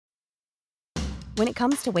When it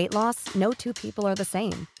comes to weight loss, no two people are the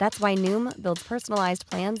same. That's why Noom builds personalized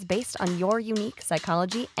plans based on your unique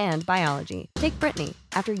psychology and biology. Take Brittany.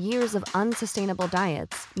 After years of unsustainable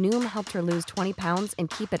diets, Noom helped her lose 20 pounds and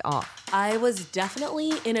keep it off. I was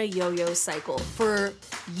definitely in a yo-yo cycle for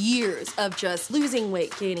years of just losing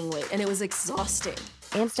weight, gaining weight, and it was exhausting.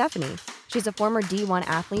 And Stephanie. She's a former D1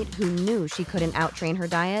 athlete who knew she couldn't outtrain her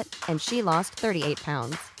diet, and she lost 38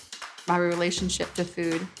 pounds. My relationship to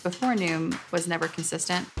food before Noom was never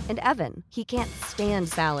consistent. And Evan, he can't stand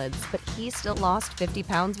salads, but he still lost 50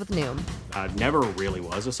 pounds with Noom. I never really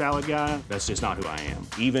was a salad guy. That's just not who I am.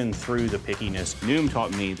 Even through the pickiness, Noom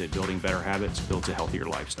taught me that building better habits builds a healthier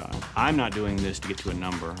lifestyle. I'm not doing this to get to a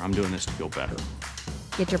number. I'm doing this to feel better.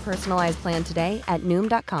 Get your personalized plan today at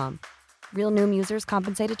Noom.com. Real Noom users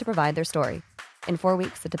compensated to provide their story. In 4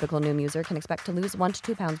 weeks, the typical Noom user can expect to lose 1 to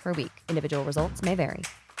 2 pounds per week. Individual results may vary.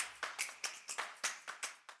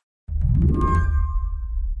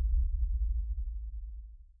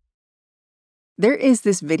 There is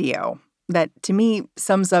this video that, to me,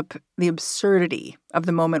 sums up the absurdity of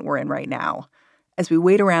the moment we're in right now as we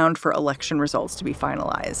wait around for election results to be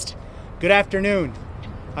finalized. Good afternoon.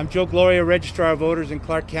 I'm Joe Gloria, Registrar of Voters in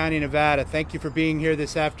Clark County, Nevada. Thank you for being here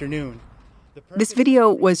this afternoon. This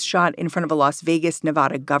video was shot in front of a Las Vegas,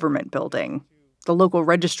 Nevada government building. The local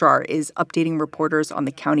registrar is updating reporters on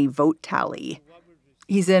the county vote tally.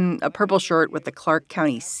 He's in a purple shirt with the Clark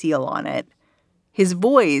County seal on it. His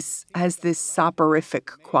voice has this soporific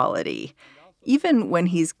quality, even when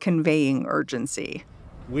he's conveying urgency.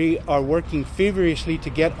 We are working feverishly to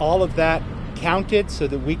get all of that counted so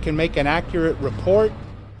that we can make an accurate report.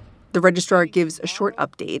 The registrar gives a short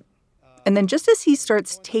update, and then just as he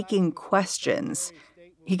starts taking questions,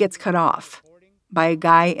 he gets cut off by a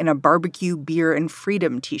guy in a barbecue, beer, and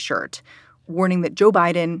freedom T-shirt, warning that Joe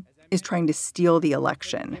Biden is trying to steal the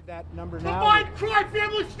election. The Biden crime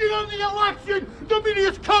family stealing the election. The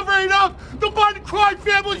media's covering it up. The Biden crime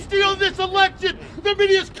family stealing this election. The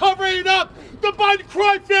media's covering it up. The Biden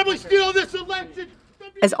crime family stealing this election.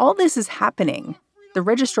 As all this is happening, the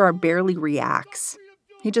registrar barely reacts.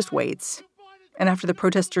 He just waits. And after the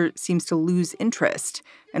protester seems to lose interest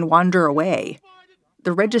and wander away,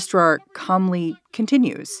 the registrar calmly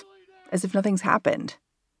continues, as if nothing's happened.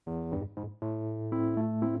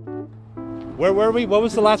 Where were we? What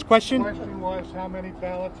was the last question? The question was how many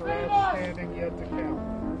ballots are outstanding yet to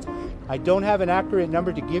count. I don't have an accurate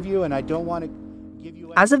number to give you, and I don't want to give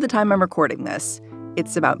you... As of the time I'm recording this,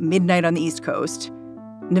 it's about midnight on the East Coast.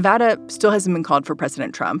 Nevada still hasn't been called for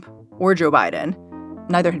President Trump or Joe Biden.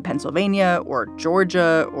 Neither had Pennsylvania or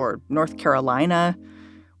Georgia or North Carolina,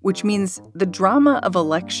 which means the drama of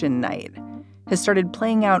election night has started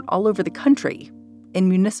playing out all over the country in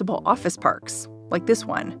municipal office parks like this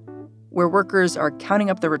one, where workers are counting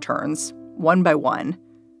up the returns one by one,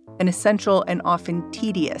 an essential and often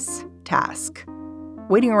tedious task.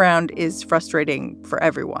 Waiting around is frustrating for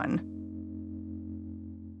everyone.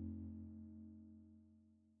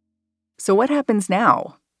 So what happens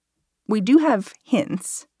now? We do have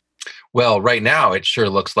hints. Well, right now, it sure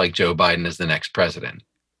looks like Joe Biden is the next president.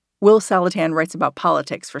 Will Saletan writes about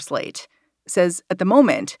politics for Slate, says at the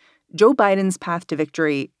moment, Joe Biden's path to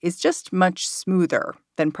victory is just much smoother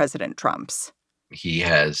than President Trump's. He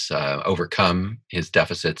has overcome his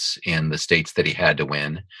deficits in the states that he had to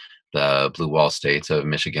win, the blue wall states of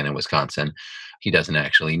Michigan and Wisconsin. He doesn't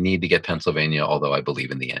actually need to get Pennsylvania, although I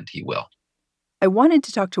believe in the end he will. I wanted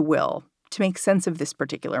to talk to Will to make sense of this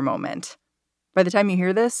particular moment. By the time you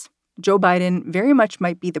hear this, Joe Biden very much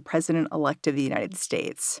might be the president-elect of the United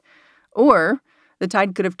States. Or the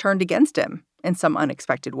tide could have turned against him in some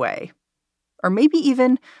unexpected way. Or maybe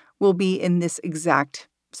even we'll be in this exact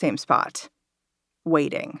same spot,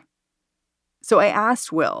 waiting. So I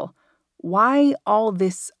asked Will, why all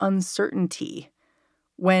this uncertainty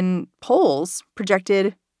when polls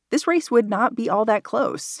projected this race would not be all that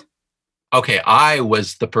close? Okay, I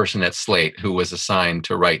was the person at Slate who was assigned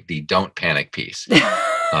to write the Don't Panic piece.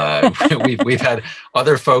 We've had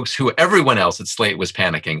other folks who everyone else at Slate was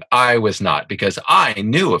panicking. I was not, because I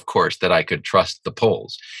knew, of course, that I could trust the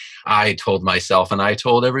polls. I told myself and I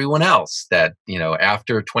told everyone else that,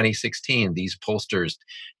 after 2016, these pollsters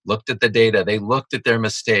looked at the data. They looked at their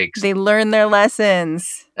mistakes. They learned their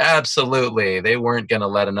lessons. Absolutely. They weren't going to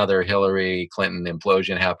let another Hillary Clinton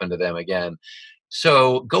implosion happen to them again.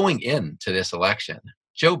 So going into this election,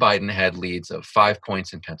 Joe Biden had leads of 5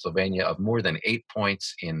 points in Pennsylvania, of more than 8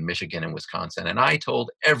 points in Michigan and Wisconsin. And I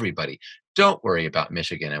told everybody, don't worry about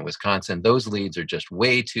Michigan and Wisconsin. Those leads are just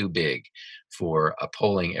way too big for a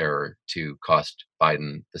polling error to cost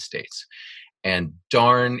Biden the states. And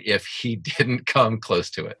darn if he didn't come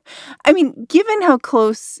close to it. I mean, given how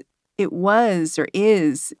close it was or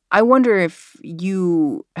is, I wonder if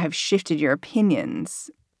you have shifted your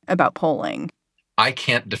opinions about polling. I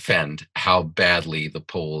can't defend how badly the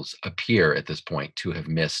polls appear at this point to have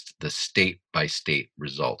missed the state-by-state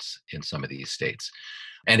results in some of these states.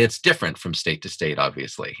 And it's different from state to state,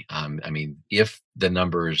 obviously. I mean, if the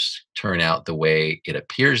numbers turn out the way it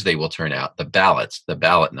appears they will turn out, the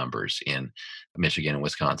ballot numbers in Michigan and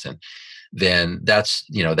Wisconsin, then that's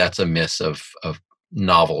a miss of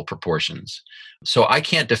novel proportions. So I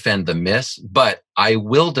can't defend the miss, but I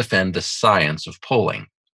will defend the science of polling,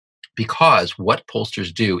 because what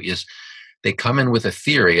pollsters do is they come in with a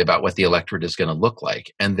theory about what the electorate is going to look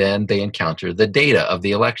like, and then they encounter the data of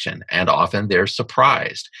the election, and often they're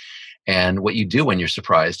surprised. And what you do when you're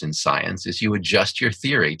surprised in science is you adjust your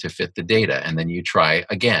theory to fit the data, and then you try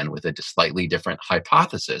again with a slightly different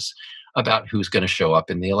hypothesis about who's going to show up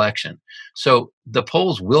in the election. So the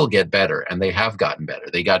polls will get better, and they have gotten better.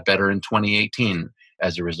 They got better in 2018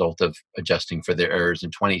 as a result of adjusting for their errors in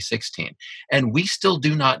 2016. And we still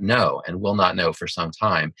do not know, and will not know for some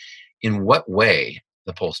time, in what way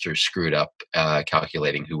the pollsters screwed up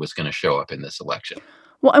calculating who was going to show up in this election.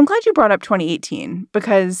 Well, I'm glad you brought up 2018,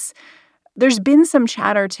 because there's been some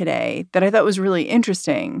chatter today that I thought was really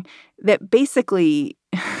interesting that basically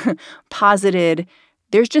posited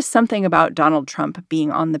there's just something about Donald Trump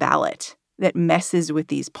being on the ballot that messes with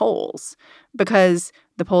these polls, because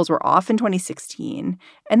the polls were off in 2016,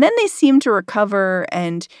 and then they seemed to recover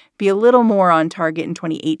and be a little more on target in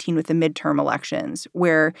 2018 with the midterm elections,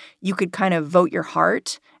 where you could kind of vote your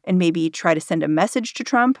heart and maybe try to send a message to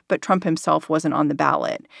Trump, but Trump himself wasn't on the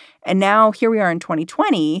ballot. And now here we are in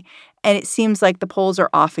 2020, and it seems like the polls are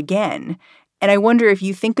off again. And I wonder if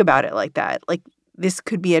you think about it like that, like this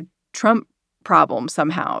could be a Trump problem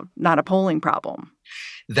somehow, not a polling problem.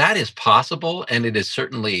 That is possible, and it is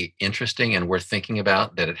certainly interesting and worth thinking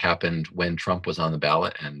about that it happened when Trump was on the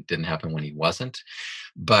ballot and didn't happen when he wasn't.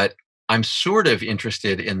 But I'm sort of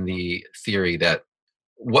interested in the theory that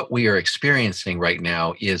what we are experiencing right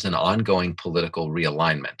now is an ongoing political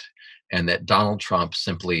realignment, and that Donald Trump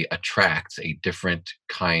simply attracts a different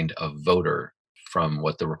kind of voter from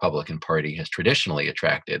what the Republican Party has traditionally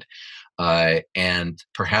attracted. And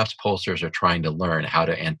perhaps pollsters are trying to learn how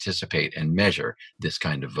to anticipate and measure this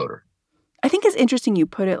kind of voter. I think it's interesting you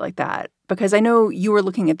put it like that, because I know you were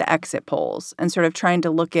looking at the exit polls and sort of trying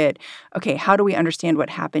to look at, okay, how do we understand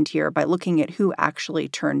what happened here by looking at who actually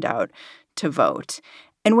turned out to vote?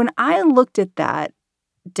 And when I looked at that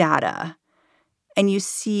data, and you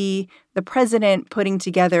see the president putting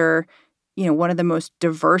together, one of the most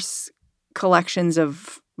diverse collections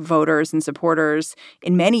of voters and supporters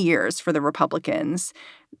in many years for the Republicans.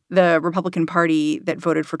 The Republican Party that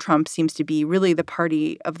voted for Trump seems to be really the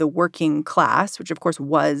party of the working class, which of course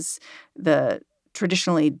was the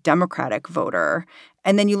traditionally Democratic voter.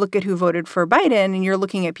 And then you look at who voted for Biden, and you're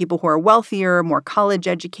looking at people who are wealthier, more college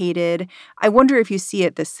educated. I wonder if you see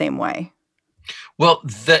it the same way. Well,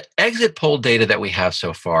 the exit poll data that we have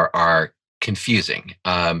so far are confusing.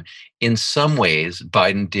 In some ways,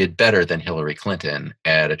 Biden did better than Hillary Clinton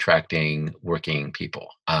at attracting working people,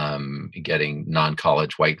 getting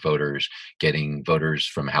non-college white voters, getting voters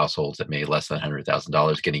from households that made less than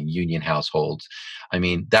 $100,000, getting union households. I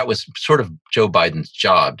mean, that was sort of Joe Biden's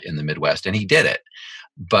job in the Midwest, and he did it.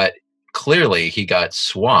 But clearly, he got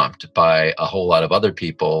swamped by a whole lot of other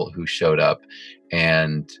people who showed up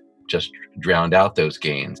and just drowned out those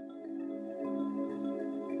gains.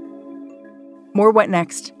 More What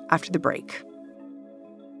Next after the break.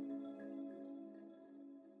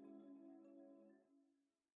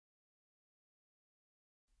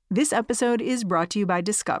 This episode is brought to you by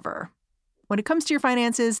Discover. When it comes to your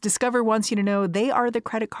finances, Discover wants you to know they are the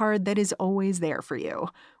credit card that is always there for you.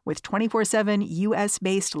 With 24/7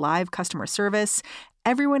 U.S.-based live customer service,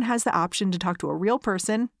 everyone has the option to talk to a real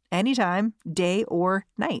person anytime, day or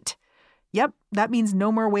night. Yep, that means no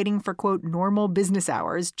more waiting for, quote, normal business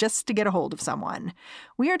hours just to get a hold of someone.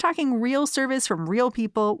 We are talking real service from real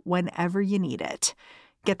people whenever you need it.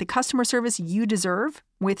 Get the customer service you deserve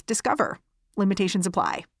with Discover. Limitations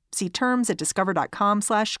apply. See terms at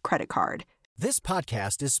discover.com/creditcard. This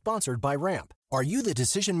podcast is sponsored by Ramp. Are you the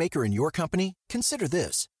decision maker in your company? Consider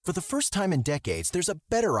this. For the first time in decades, there's a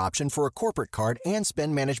better option for a corporate card and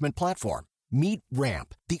spend management platform. Meet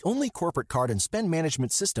Ramp, the only corporate card and spend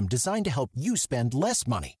management system designed to help you spend less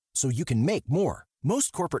money so you can make more.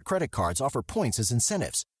 Most corporate credit cards offer points as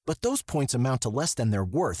incentives, but those points amount to less than their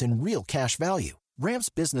worth in real cash value. Ramp's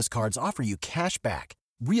business cards offer you cash back,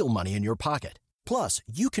 real money in your pocket. Plus,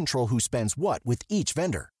 you control who spends what with each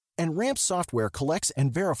vendor. And Ramp software collects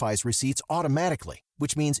and verifies receipts automatically,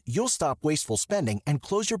 which means you'll stop wasteful spending and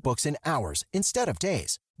close your books in hours instead of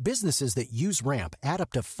days. Businesses that use Ramp add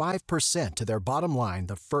up to 5% to their bottom line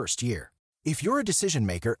the first year. If you're a decision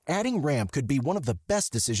maker, adding Ramp could be one of the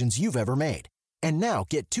best decisions you've ever made. And now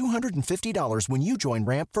get $250 when you join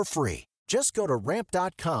Ramp for free. Just go to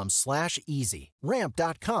ramp.com/easy.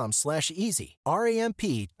 Ramp.com/easy.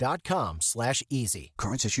 RAMP.com/easy.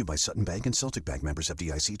 Cards issued by Sutton Bank and Celtic Bank, members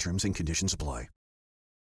FDIC. Terms and conditions apply.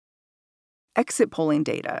 Exit polling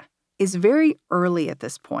data is very early at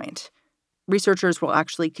this point. Researchers will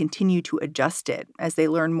actually continue to adjust it as they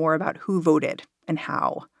learn more about who voted and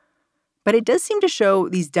how. But it does seem to show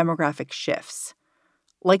these demographic shifts.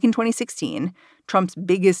 Like in 2016, Trump's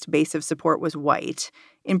biggest base of support was white,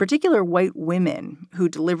 in particular white women who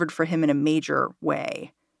delivered for him in a major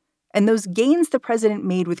way. And those gains the president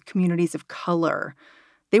made with communities of color,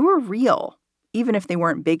 they were real, even if they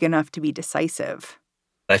weren't big enough to be decisive.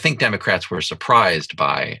 I think Democrats were surprised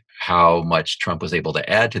by how much Trump was able to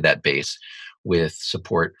add to that base with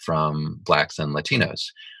support from Blacks and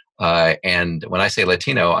Latinos. And when I say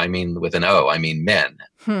Latino, I mean with an O, I mean men.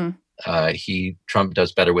 Trump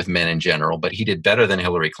does better with men in general, but he did better than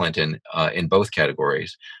Hillary Clinton in both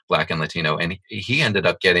categories, Black and Latino. And he ended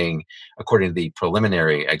up getting, according to the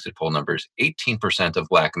preliminary exit poll numbers, 18% of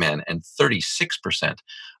Black men and 36%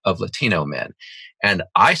 of Latino men. And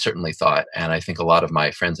I certainly thought, and I think a lot of my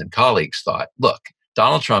friends and colleagues thought, look,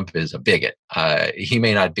 Donald Trump is a bigot. He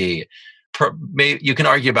may not be you can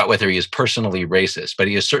argue about whether he is personally racist, but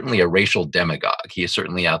he is certainly a racial demagogue. He is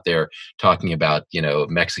certainly out there talking about,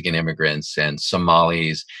 Mexican immigrants and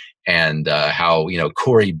Somalis and how,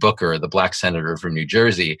 Cory Booker, the Black senator from New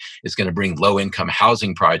Jersey, is going to bring low-income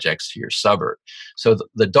housing projects to your suburb. So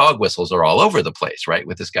the dog whistles are all over the place, right,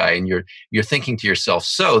 with this guy. And you're thinking to yourself,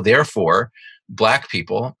 so therefore, Black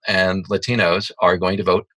people and Latinos are going to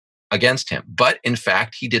vote against him. But in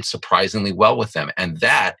fact, he did surprisingly well with them. And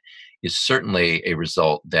that is certainly a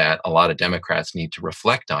result that a lot of Democrats need to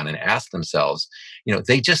reflect on and ask themselves,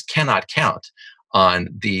 they just cannot count on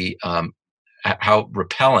the how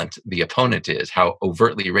repellent the opponent is, how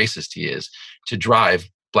overtly racist he is, to drive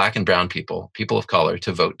Black and brown people of color,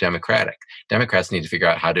 to vote Democratic. Democrats need to figure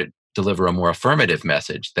out how to deliver a more affirmative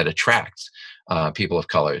message that attracts people of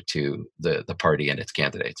color to the party and its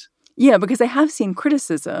candidates. Yeah, because I have seen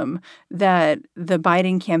criticism that the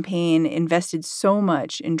Biden campaign invested so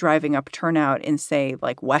much in driving up turnout in, say,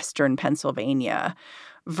 like Western Pennsylvania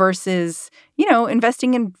versus,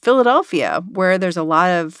 investing in Philadelphia, where there's a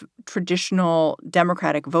lot of traditional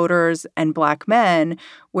Democratic voters and Black men,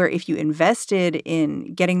 where if you invested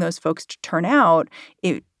in getting those folks to turn out,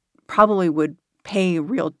 it probably would pay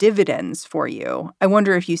real dividends for you. I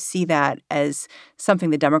wonder if you see that as something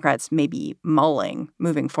the Democrats may be mulling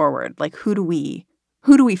moving forward. Like, who do we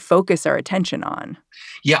focus our attention on?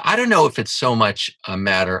 Yeah, I don't know if it's so much a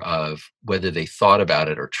matter of whether they thought about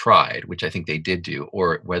it or tried, which I think they did do,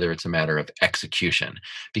 or whether it's a matter of execution.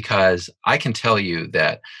 Because I can tell you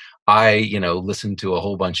that I, listened to a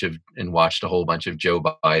whole bunch of and watched a whole bunch of Joe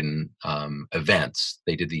Biden events.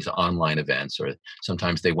 They did these online events, or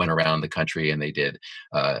sometimes they went around the country and they did,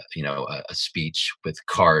 a speech with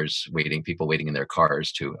people waiting in their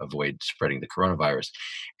cars to avoid spreading the coronavirus.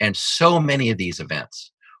 And so many of these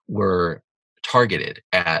events were targeted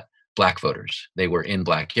at Black voters. They were in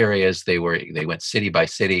Black areas. They went city by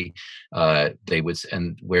city.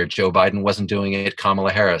 And where Joe Biden wasn't doing it,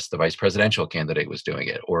 Kamala Harris, the vice presidential candidate, was doing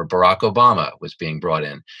it, or Barack Obama was being brought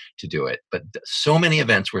in to do it. But so many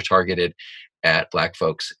events were targeted at Black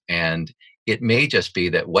folks, and it may just be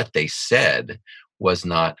that what they said was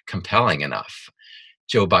not compelling enough.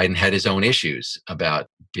 Joe Biden had his own issues about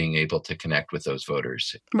being able to connect with those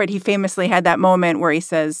voters. Right. He famously had that moment where he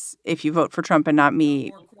says, if you vote for Trump and not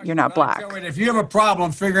me, you're not Black. If you have a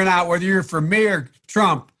problem figuring out whether you're for me or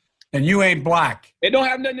Trump, then you ain't Black. It don't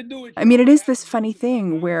have nothing to do with you. I mean, it is this funny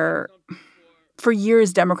thing where for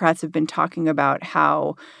years, Democrats have been talking about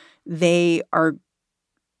how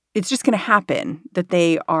it's just going to happen that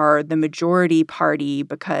they are the majority party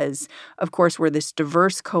because, of course, we're this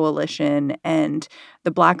diverse coalition, and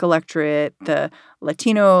the Black electorate, the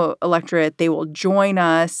Latino electorate, they will join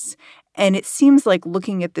us. And it seems like,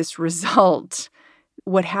 looking at this result,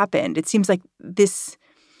 what happened, it seems like this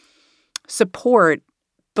support,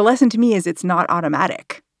 the lesson to me is it's not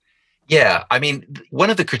automatic. Yeah, I mean, one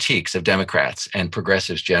of the critiques of Democrats and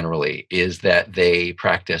progressives generally is that they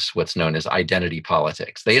practice what's known as identity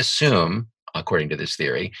politics. They assume, according to this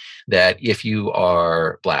theory, that if you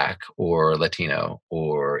are Black or Latino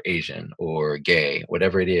or Asian or gay,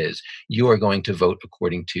 whatever it is, you are going to vote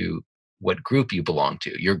according to what group you belong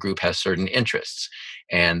to. Your group has certain interests,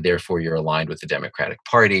 and therefore you're aligned with the Democratic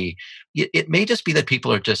Party. It may just be that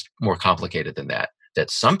people are just more complicated than that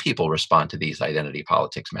some people respond to these identity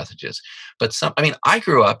politics messages. But I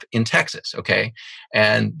grew up in Texas, okay?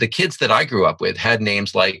 And the kids that I grew up with had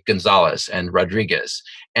names like Gonzalez and Rodriguez,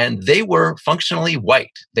 and they were functionally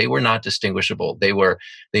white. They were not distinguishable.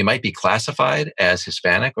 They might be classified as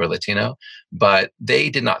Hispanic or Latino, but they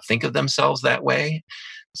did not think of themselves that way.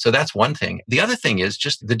 So that's one thing. The other thing is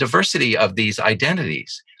just the diversity of these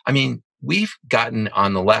identities. I mean, we've gotten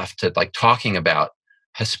on the left to like talking about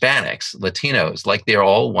Hispanics, Latinos, like they're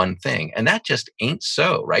all one thing. And that just ain't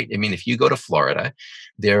so, right? I mean, if you go to Florida,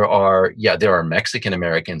 there are Mexican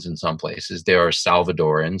Americans in some places, there are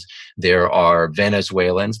Salvadorans, there are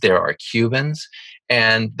Venezuelans, there are Cubans,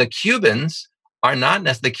 and the Cubans are not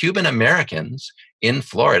the Cuban Americans in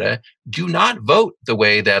Florida do not vote the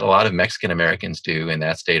way that a lot of Mexican Americans do in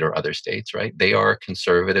that state or other states, right? They are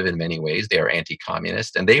conservative in many ways. They are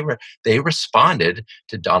anti-communist, and they responded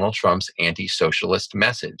to Donald Trump's anti-socialist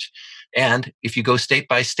message. And if you go state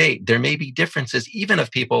by state, there may be differences even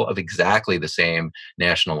of people of exactly the same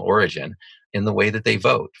national origin in the way that they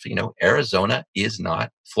vote. You know, Arizona is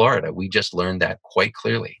not Florida. We just learned that quite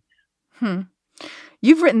clearly.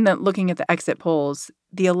 You've written that looking at the exit polls,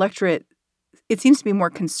 the electorate, it seems to be more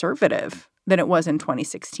conservative than it was in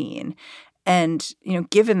 2016. And, you know,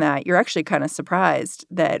 given that, you're actually kind of surprised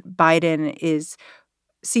that Biden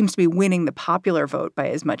seems to be winning the popular vote by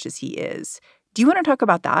as much as he is. Do you want to talk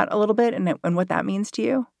about that a little bit and what that means to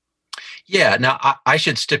you? Yeah. Now, I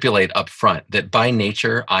should stipulate up front that by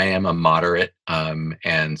nature, I am a moderate.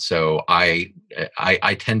 And so I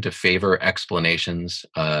tend to favor explanations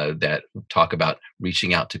that talk about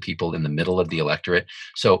reaching out to people in the middle of the electorate.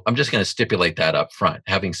 So I'm just going to stipulate that up front.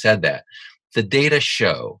 Having said that, the data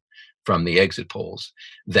show from the exit polls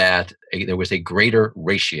that there was a greater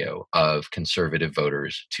ratio of conservative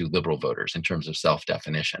voters to liberal voters in terms of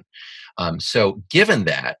self-definition. So given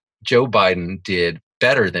that, Joe Biden did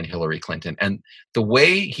better than Hillary Clinton. And the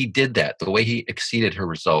way he did that, the way he exceeded her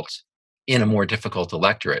results in a more difficult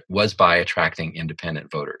electorate was by attracting independent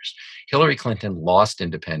voters. Hillary Clinton lost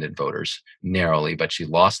independent voters narrowly, but she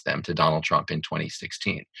lost them to Donald Trump in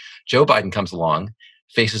 2016. Joe Biden comes along,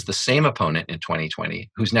 faces the same opponent in 2020,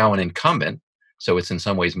 who's now an incumbent, so it's in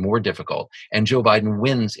some ways more difficult. And Joe Biden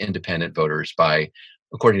wins independent voters by,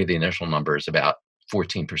 according to the initial numbers, about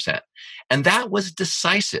 14%. And that was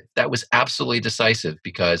decisive. That was absolutely decisive,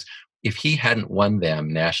 because if he hadn't won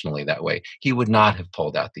them nationally that way, he would not have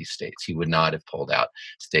pulled out these states. He would not have pulled out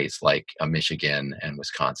states like Michigan and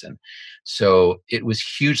Wisconsin. So it was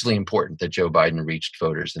hugely important that Joe Biden reached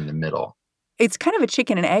voters in the middle. It's kind of a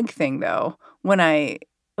chicken and egg thing, though, when I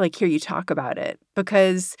hear you talk about it,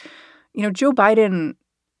 because, you know, Joe Biden,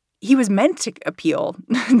 he was meant to appeal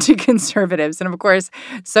to conservatives. And of course,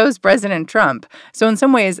 so is President Trump. So in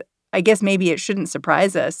some ways, I guess maybe it shouldn't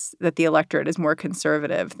surprise us that the electorate is more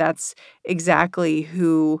conservative. That's exactly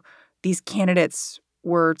who these candidates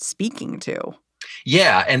were speaking to.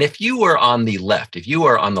 Yeah. And if you were on the left, if you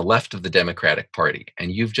are on the left of the Democratic Party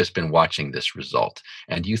and you've just been watching this result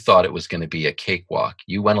and you thought it was going to be a cakewalk,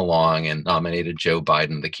 you went along and nominated Joe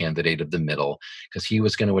Biden, the candidate of the middle, because he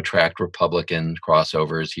was going to attract Republican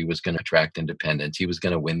crossovers. He was going to attract independents. He was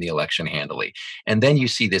going to win the election handily. And then you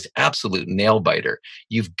see this absolute nail biter.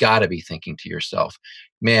 You've got to be thinking to yourself,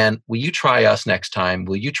 man, will you try us next time?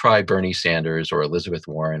 Will you try Bernie Sanders or Elizabeth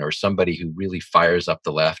Warren or somebody who really fires up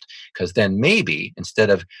the left? Because then maybe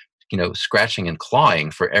instead of, you know, scratching and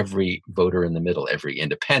clawing for every voter in the middle, every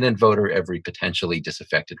independent voter, every potentially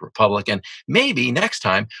disaffected Republican, maybe next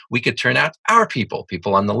time we could turn out our people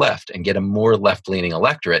on the left and get a more left-leaning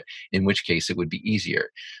electorate, in which case it would be easier.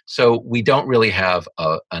 So we don't really have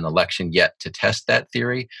an election yet to test that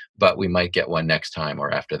theory, but we might get one next time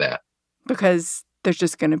or after that. Because there's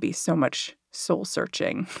just going to be so much soul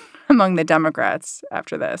searching among the Democrats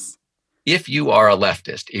after this. If you are a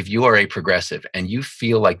leftist, if you are a progressive, and you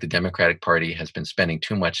feel like the Democratic Party has been spending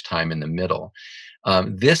too much time in the middle,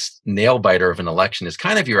 this nail biter of an election is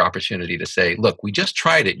kind of your opportunity to say, look, we just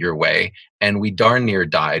tried it your way, and we darn near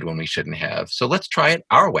died when we shouldn't have. So let's try it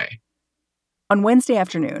our way. On Wednesday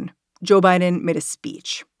afternoon, Joe Biden made a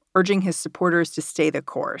speech urging his supporters to stay the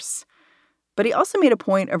course. But he also made a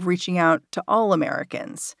point of reaching out to all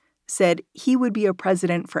Americans, said he would be a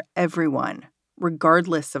president for everyone,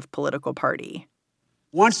 regardless of political party.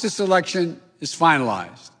 Once this election is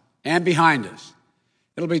finalized and behind us,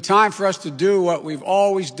 it'll be time for us to do what we've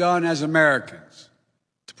always done as Americans,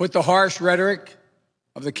 to put the harsh rhetoric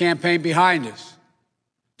of the campaign behind us,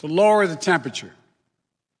 to lower the temperature,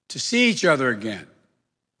 to see each other again,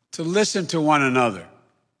 to listen to one another,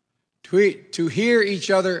 to hear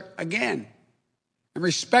each other again, and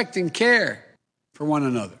respect and care for one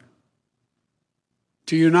another,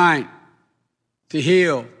 to unite, to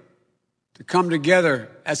heal, to come together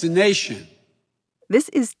as a nation. This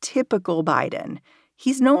is typical Biden.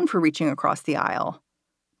 He's known for reaching across the aisle.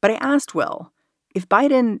 But I asked Will, if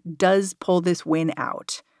Biden does pull this win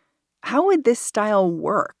out, how would this style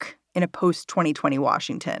work in a post-2020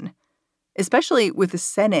 Washington, especially with the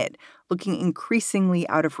Senate looking increasingly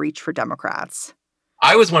out of reach for Democrats?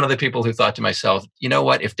 I was one of the people who thought to myself, you know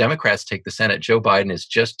what, if Democrats take the Senate, Joe Biden is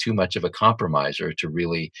just too much of a compromiser to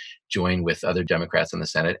really join with other Democrats in the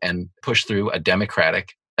Senate and push through a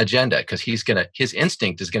Democratic agenda, because his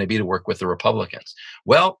instinct is going to be to work with the Republicans.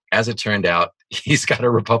 Well, as it turned out, he's got a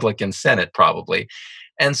Republican Senate probably.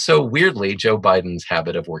 And so weirdly, Joe Biden's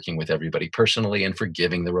habit of working with everybody personally and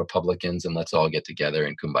forgiving the Republicans and let's all get together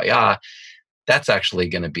and kumbaya, that's actually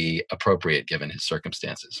going to be appropriate given his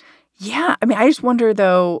circumstances. Yeah. I mean, I just wonder,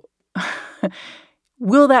 though,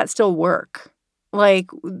 will that still work? Like,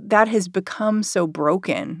 that has become so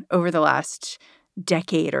broken over the last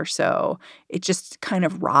decade or so. It just kind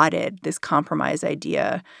of rotted, this compromise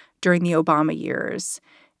idea, during the Obama years.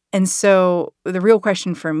 And so the real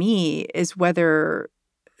question for me is whether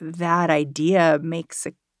that idea makes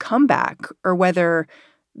a comeback or whether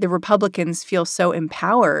the Republicans feel so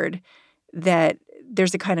empowered that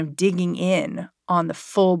there's a kind of digging in on the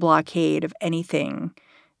full blockade of anything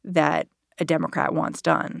that a Democrat wants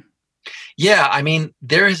done. Yeah, I mean,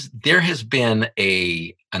 there has been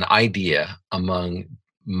an idea among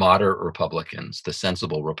moderate Republicans, the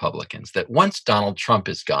sensible Republicans, that once Donald Trump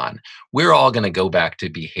is gone, we're all going to go back to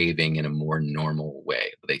behaving in a more normal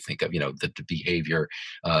way. They think of, the behavior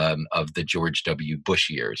of the George W. Bush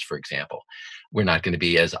years, for example. We're not going to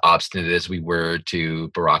be as obstinate as we were to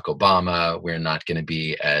Barack Obama. We're not going to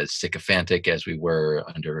be as sycophantic as we were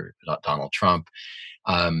under Donald Trump.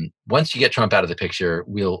 Once you get Trump out of the picture,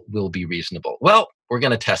 we'll be reasonable. Well, we're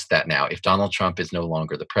going to test that now. If Donald Trump is no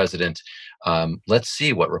longer the president, let's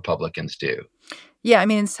see what Republicans do. Yeah, I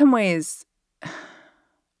mean, in some ways,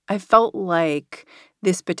 I felt like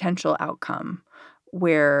this potential outcome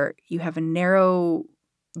where you have a narrow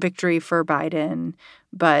victory for Biden,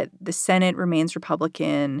 but the Senate remains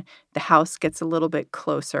Republican, the House gets a little bit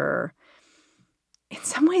closer. In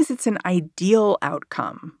some ways, it's an ideal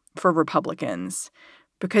outcome for Republicans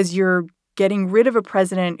because you're getting rid of a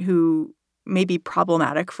president who may be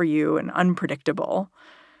problematic for you and unpredictable.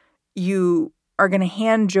 You are going to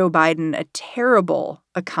hand Joe Biden a terrible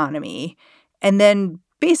economy and then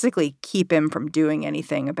basically keep him from doing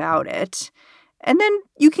anything about it. And then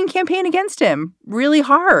you can campaign against him really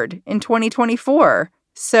hard in 2024.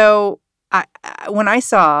 So when I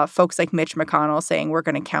saw folks like Mitch McConnell saying we're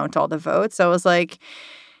going to count all the votes, I was like,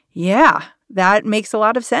 yeah, that makes a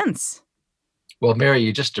lot of sense. Well, Mary,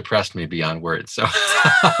 you just depressed me beyond words. So,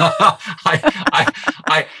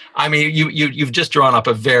 I mean, you've just drawn up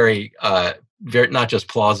a very not just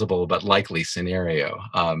plausible but likely scenario.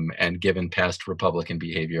 And given past Republican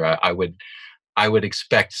behavior, I would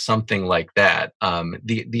expect something like that.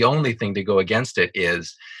 The only thing to go against it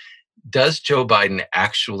is, does Joe Biden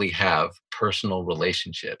actually have personal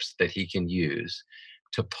relationships that he can use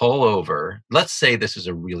to pull over? Let's say this is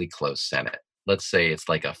a really close Senate. Let's say it's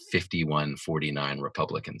like a 51-49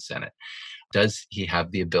 Republican Senate. Does he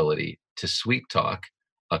have the ability to sweet talk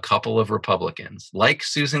a couple of Republicans like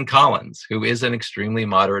Susan Collins, who is an extremely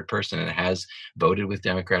moderate person and has voted with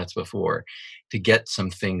Democrats before, to get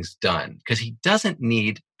some things done? Because he doesn't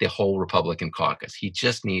need the whole Republican caucus. He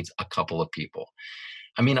just needs a couple of people.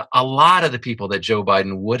 I mean, a lot of the people that Joe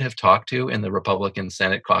Biden would have talked to in the Republican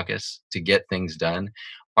Senate caucus to get things done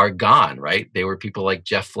are gone, right? They were people like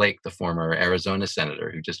Jeff Flake, the former Arizona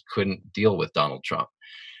senator, who just couldn't deal with Donald Trump.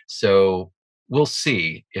 So we'll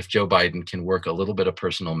see if Joe Biden can work a little bit of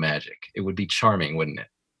personal magic. It would be charming, wouldn't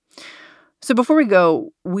it? So before we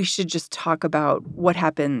go, we should just talk about what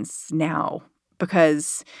happens now,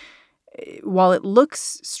 because while it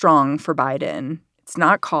looks strong for Biden, it's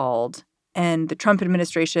not called. And the Trump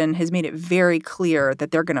administration has made it very clear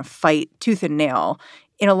that they're going to fight tooth and nail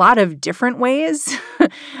in a lot of different ways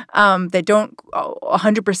that don't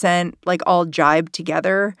 100% like all jibe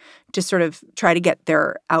together to sort of try to get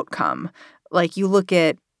their outcome. Like you look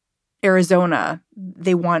at Arizona,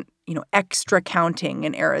 they want, extra counting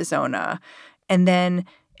in Arizona. And then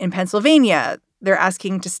in Pennsylvania, they're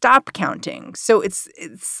asking to stop counting. So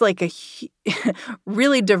it's like a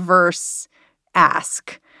really diverse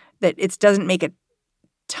ask that it doesn't make a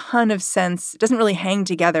ton of sense. It doesn't really hang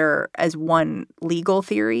together as one legal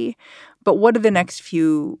theory. But what do the next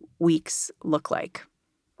few weeks look like?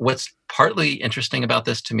 what's partly interesting about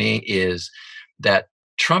this to me is that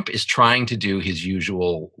Trump is trying to do his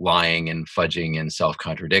usual lying and fudging and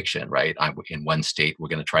self-contradiction, right? In one state, we're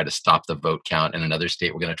going to try to stop the vote count. In another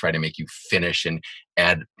state, we're going to try to make you finish and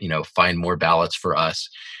add, find more ballots for us.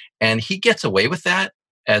 And he gets away with that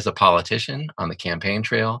as a politician on the campaign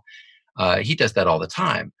trail. He does that all the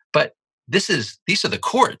time. But these are the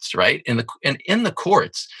courts, right? In the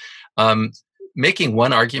courts, making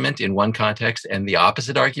one argument in one context and the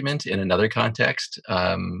opposite argument in another context,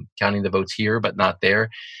 counting the votes here but not there,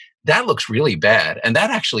 that looks really bad. And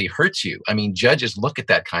that actually hurts you. I mean, judges look at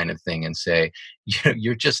that kind of thing and say,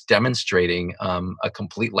 you're just demonstrating a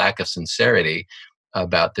complete lack of sincerity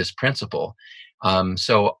about this principle.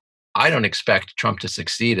 So I don't expect Trump to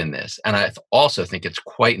succeed in this. And I also think it's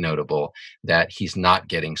quite notable that he's not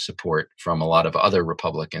getting support from a lot of other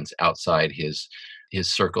Republicans outside his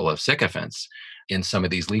circle of sycophants in some of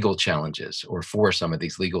these legal challenges or for some of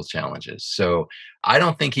these legal challenges. So I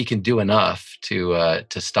don't think he can do enough to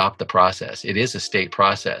stop the process. It is a state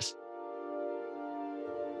process.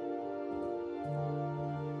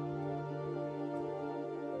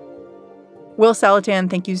 Will Saletan,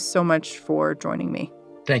 thank you so much for joining me.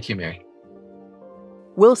 Thank you, Mary.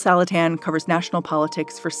 Will Saletan covers national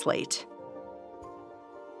politics for Slate.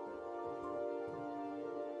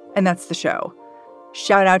 And that's the show.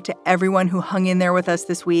 Shout out to everyone who hung in there with us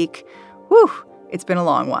this week. Whew, it's been a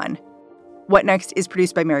long one. What Next is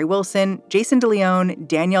produced by Mary Wilson, Jason DeLeon,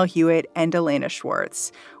 Danielle Hewitt, and Elena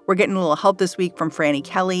Schwartz. We're getting a little help this week from Franny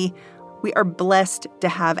Kelly. We are blessed to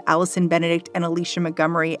have Allison Benedict and Alicia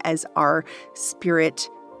Montgomery as our spirit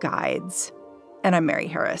guides. And I'm Mary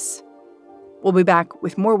Harris. We'll be back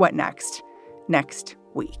with more What Next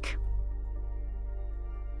week.